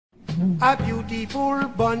a beautiful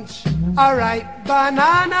bunch, a ripe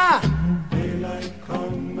banana. Daylight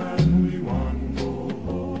come and we want go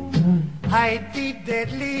home. Hide the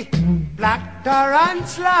deadly black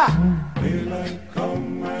tarantula. Daylight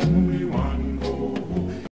come and we want go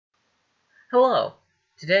home. Hello,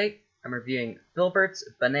 today I'm reviewing Filbert's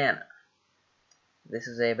Banana. This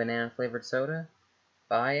is a banana flavored soda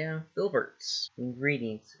by Filbert's.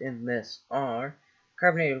 Ingredients in this are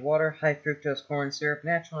carbonated water, high fructose corn syrup,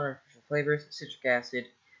 natural and artificial flavors, citric acid,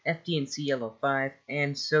 FD&C yellow 5,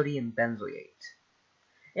 and sodium benzoate.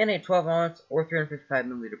 In a 12-ounce or 355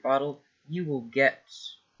 milliliter bottle, you will get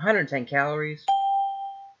 110 calories,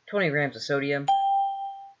 20 grams of sodium,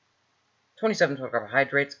 27 total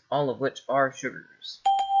carbohydrates, all of which are sugars.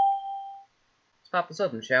 Let's pop this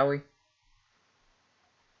open, shall we?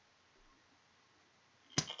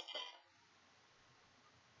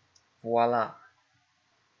 Voila.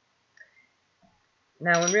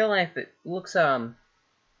 Now, in real life, it looks a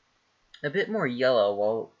bit more yellow,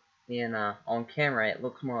 while on camera it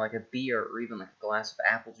looks more like a beer or even like a glass of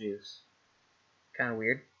apple juice. Kind of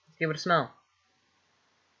weird. Let's give it a smell.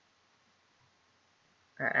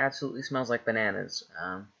 It absolutely smells like bananas.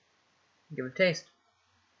 Give it a taste.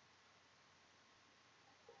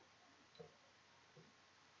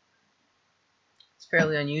 It's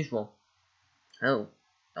fairly unusual. Oh,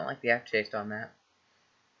 don't like the aftertaste on that.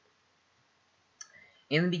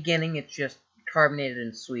 In the beginning, it's just carbonated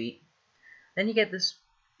and sweet. Then you get this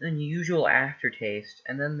unusual aftertaste,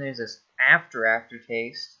 and then there's this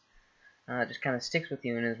aftertaste. It just kind of sticks with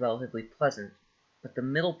you and is relatively pleasant. But the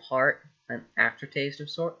middle part, an aftertaste of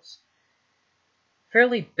sorts,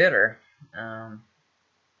 fairly bitter.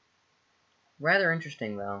 Rather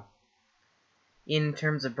interesting, though. In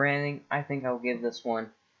terms of branding, I think I'll give this one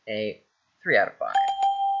a 3 out of 5.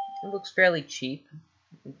 It looks fairly cheap,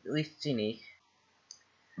 at least it's unique.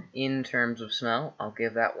 In terms of smell, I'll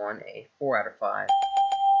give that one a 4 out of 5.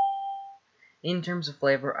 In terms of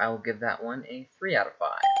flavor, I will give that one a 3 out of 5.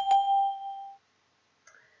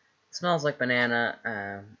 It smells like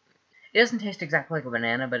banana. It doesn't taste exactly like a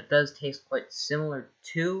banana, but it does taste quite similar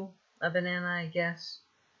to a banana, I guess.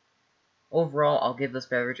 Overall, I'll give this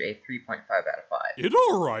beverage a 3.5 out of 5. It's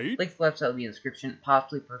alright. Link to the website will be in the description.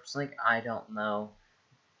 Possibly purchase link, I don't know.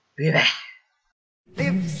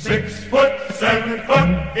 If 6 foot, 7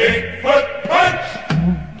 foot, 8 foot.